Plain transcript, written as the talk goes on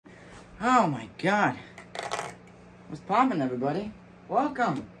Oh my god. What's poppin', everybody?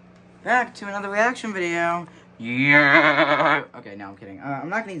 Welcome back to another reaction video. Yeah. Okay, no, I'm kidding. I'm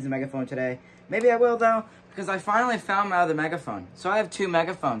not gonna use the megaphone today. Maybe I will, though, because I finally found my other megaphone. So I have two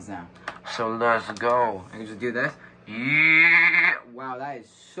megaphones now. So let's go. I can just do this. Yeah. Wow, that is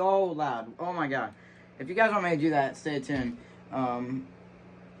so loud. Oh my god. If you guys want me to do that, stay tuned.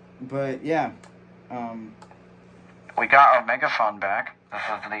 But yeah. We got our megaphone back. This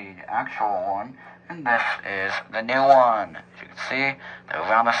is the actual one, and this is the new one. As you can see, they're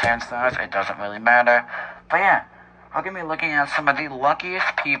around the same size. It doesn't really matter. But yeah, we're going to be looking at some of the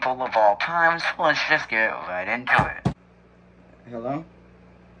luckiest people of all time, so let's just get right into it. Hello?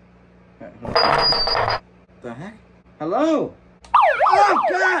 Hello? The heck? Hello? Oh,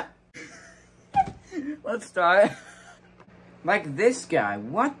 God! Let's start. Like this guy.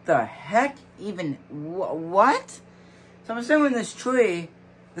 What the heck? Even... what? So I'm assuming this tree,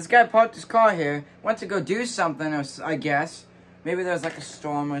 this guy parked his car here, went to go do something, or I guess. Maybe there's like a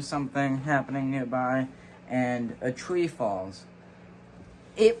storm or something happening nearby, and a tree falls.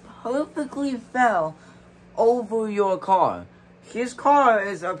 It perfectly fell over your car. His car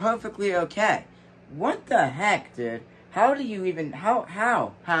is perfectly okay. What the heck, dude? How do you even,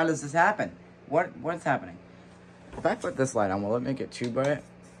 how does this happen? What's happening? If I put this light on, will it make it too bright?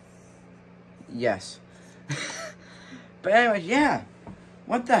 Yes. But anyways, yeah.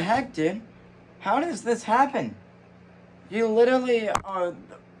 What the heck, dude? How does this happen? You literally are...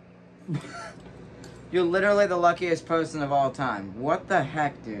 You're literally the luckiest person of all time. What the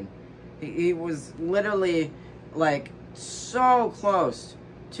heck, dude? He was literally, like, so close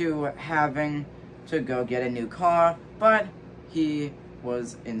to having to go get a new car, but he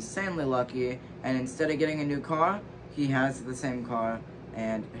was insanely lucky, and instead of getting a new car, he has the same car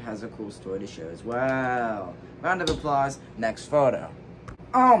and has a cool story to share as well. Round of applause. Next photo.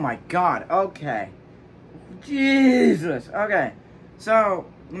 Oh my god. Okay. Jesus. Okay. So,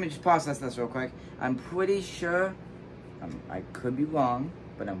 let me just process this real quick. I'm pretty sure, I could be wrong,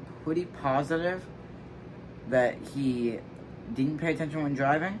 but I'm pretty positive that he didn't pay attention when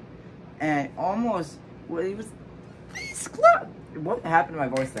driving, and almost, well, he was this close. What happened to my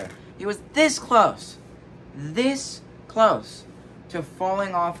voice there? He was this close to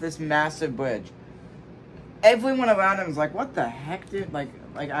falling off this massive bridge. Everyone around him was like, what the heck, dude? Like,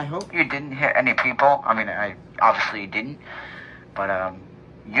 I hope you didn't hit any people. I mean, I obviously didn't. But,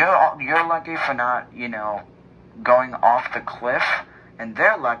 you're lucky for not, you know, going off the cliff. And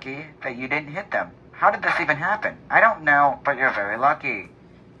they're lucky that you didn't hit them. How did this even happen? I don't know, but you're very lucky.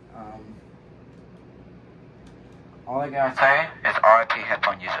 All I gotta say is RIP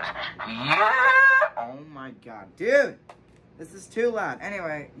headphone users. Yeah! Oh my god, dude! This is too loud.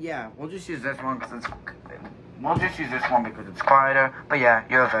 Anyway, yeah, we'll just use this one because it's quieter. But yeah,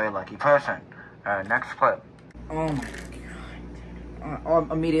 you're a very lucky person. Next clip. Oh my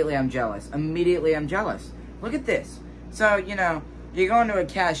god. Immediately I'm jealous. Look at this. So, you know, you go into a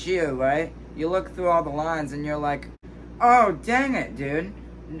cashier, right? You look through all the lines and you're like, oh, dang it, dude.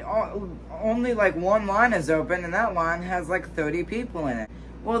 Only like one line is open and that line has like 30 people in it.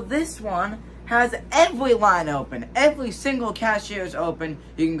 Well, this one has every line open. Every single cashier is open.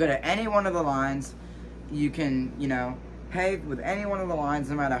 You can go to any one of the lines. You can, you know, pay with any one of the lines,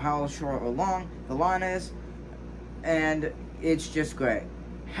 no matter how short or long the line is. And it's just great.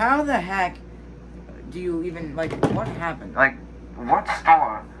 How the heck do you even, like, what happened? Like, what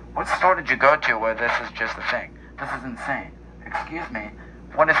store did you go to where this is just a thing? This is insane. Excuse me.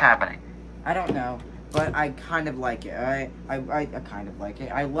 What is happening? I don't know, but I kind of like it, alright? I kind of like it.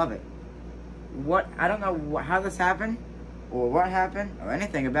 I love it. I don't know how this happened, or what happened, or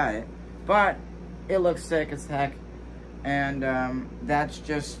anything about it, but it looks sick as heck, and that's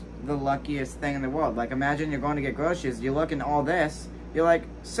just the luckiest thing in the world. Like, imagine you're going to get groceries, you look in all this, you're like,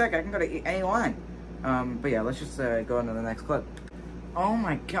 sick, I can go to any line. But yeah, let's just go into the next clip. Oh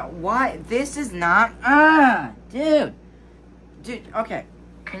my god, why? This is not, dude, okay.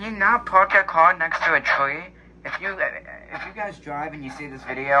 Can you not park your car next to a tree? If you guys drive and you see this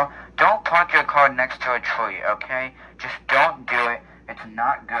video, don't park your car next to a tree, okay? Just don't do it. It's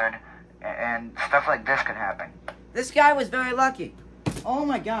not good, and stuff like this could happen. This guy was very lucky. Oh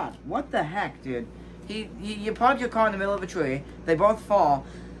my god, what the heck, dude? You park your car in the middle of a tree, they both fall.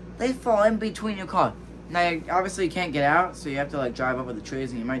 They fall in between your car. Now, obviously you can't get out, so you have to like drive over the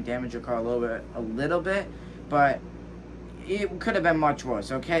trees and you might damage your car a little bit, but it could have been much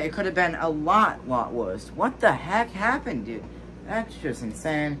worse, okay? It could have been a lot worse. What the heck happened, dude? That's just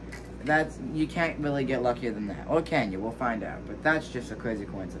insane. You can't really get luckier than that. Or can you? We'll find out. But that's just a crazy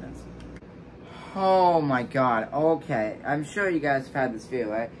coincidence. Oh my god, okay. I'm sure you guys have had this feel,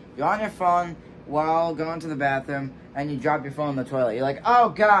 right? You're on your phone while going to the bathroom, and you drop your phone in the toilet. You're like, oh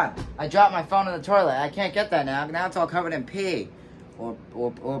god, I dropped my phone in the toilet. I can't get that now. Now it's all covered in pee. Or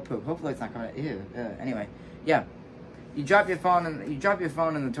poop. Hopefully it's not covered in, ew. Anyway, yeah. You drop your phone in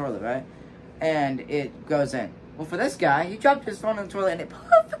the toilet, right? And it goes in. Well, for this guy, he dropped his phone in the toilet, and it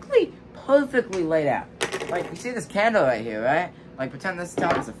perfectly laid out. Like, you see this candle right here, right? Like, pretend this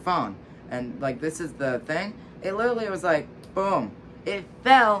time is a phone. And, like, this is the thing. It literally was like, boom. It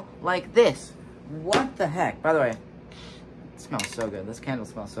fell like this. What the heck? By the way, it smells so good. This candle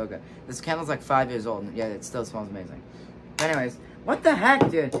smells so good. This candle's like 5 years old, and yet it still smells amazing. But anyways, what the heck,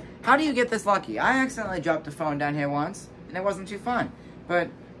 dude? How do you get this lucky? I accidentally dropped a phone down here once, and it wasn't too fun. But,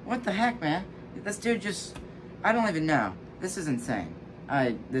 what the heck, man? This dude just... I don't even know. This is insane.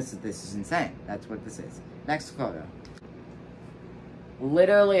 This is insane. That's what this is. Next photo.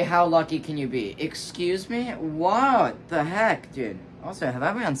 Literally, how lucky can you be? Excuse me? What the heck, dude? Also, have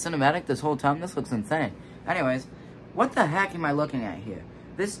I been on cinematic this whole time? This looks insane. Anyways, what the heck am I looking at here?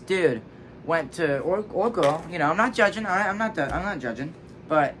 This dude went to, or girl, you know, I'm not judging, I'm not judging,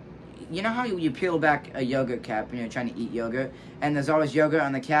 but you know how you peel back a yogurt cap and you're trying to eat yogurt, and there's always yogurt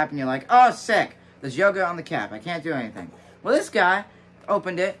on the cap, and you're like, oh, sick, there's yogurt on the cap, I can't do anything. Well, this guy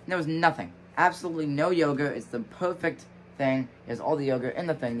opened it, and there was nothing. Absolutely no yogurt. It's the perfect thing. There's all the yogurt in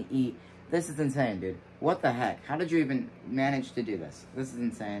the thing to eat. This is insane, dude. What the heck? How did you even manage to do this? This is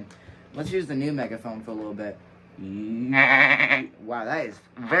insane. Let's use the new megaphone for a little bit. Wow, that is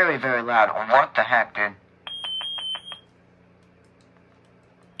very, very loud. What the heck, dude?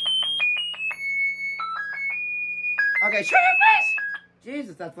 Okay, shut your face!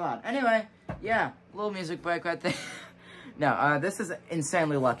 Jesus, that's loud. Anyway, yeah, little music break right there. No, this is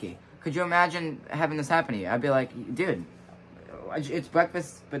insanely lucky. Could you imagine having this happen to you? I'd be like, dude, it's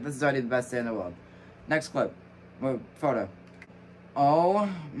breakfast, but this is already the best day in the world. Next clip. Or photo. Oh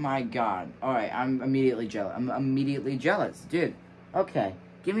my god. Alright, I'm immediately jealous. Dude, okay.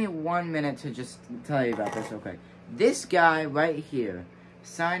 Give me 1 minute to just tell you about this real quick. This guy right here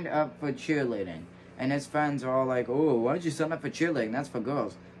signed up for cheerleading. And his friends are all like, oh, why did you sign up for cheerleading? That's for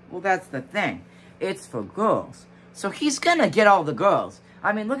girls. Well, that's the thing. It's for girls. So he's gonna get all the girls.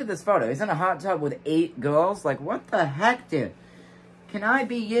 I mean, look at this photo. He's in a hot tub with 8 girls. Like, what the heck, dude? Can I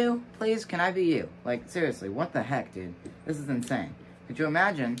be you? Please, can I be you? Like, seriously, what the heck, dude? This is insane. Could you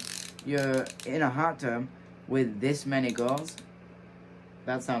imagine you're in a hot tub with this many girls?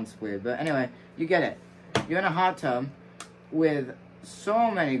 That sounds weird, but anyway, you get it. You're in a hot tub with so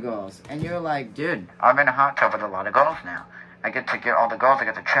many girls, and you're like, dude, I'm in a hot tub with a lot of girls now. I get to get all the girls, I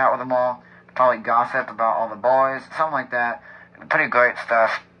get to chat with them all, probably gossip about all the boys, something like that. Pretty great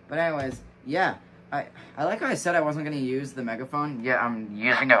stuff. But anyways, yeah. I like how I said I wasn't going to use the megaphone. Yeah, I'm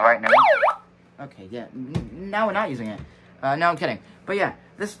using it right now. Okay, yeah. Now we're not using it. No, I'm kidding. But yeah,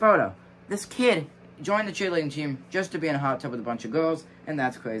 this photo. This kid joined the cheerleading team just to be in a hot tub with a bunch of girls, and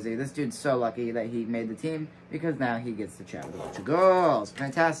that's crazy. This dude's so lucky that he made the team, because now he gets to chat with a bunch of girls.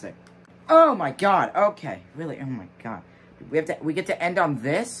 Fantastic. Oh my god, okay. Really, oh my god. We get to end on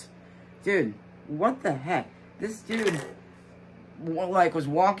this? Dude, what the heck? This dude, like, was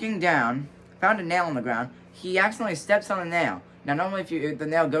walking down, found a nail on the ground. He accidentally steps on a nail. Now, normally if the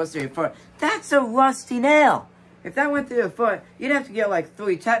nail goes through your foot, that's a rusty nail. If that went through your foot, you'd have to get like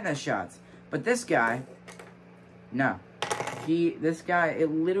 3 tetanus shots. But this guy, no. This guy, it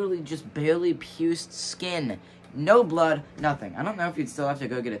literally just barely pierced skin. No blood, nothing. I don't know if you'd still have to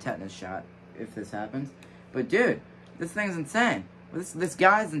go get a tetanus shot if this happens. But dude, this thing's insane. This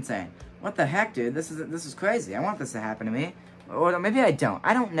guy's insane. What the heck, dude? This is crazy. I want this to happen to me. Or maybe I don't.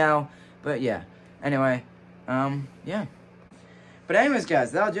 I don't know. But yeah. Anyway, yeah. But anyways,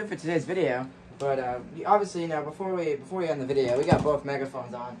 guys, that'll do it for today's video. But obviously, you know, before we end the video, we got both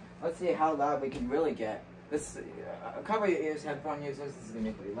megaphones on. Let's see how loud we can really get. This cover your ears, headphone users. This is gonna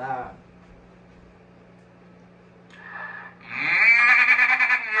be pretty loud.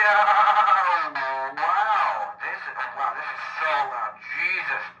 Wow, this is so loud.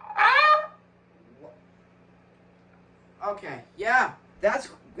 Jesus. Okay, yeah,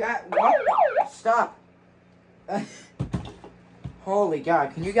 what? Stop. Holy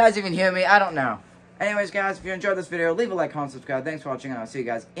God, can you guys even hear me? I don't know. Anyways, guys, if you enjoyed this video, leave a like, comment, subscribe. Thanks for watching, and I'll see you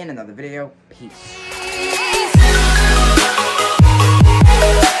guys in another video. Peace.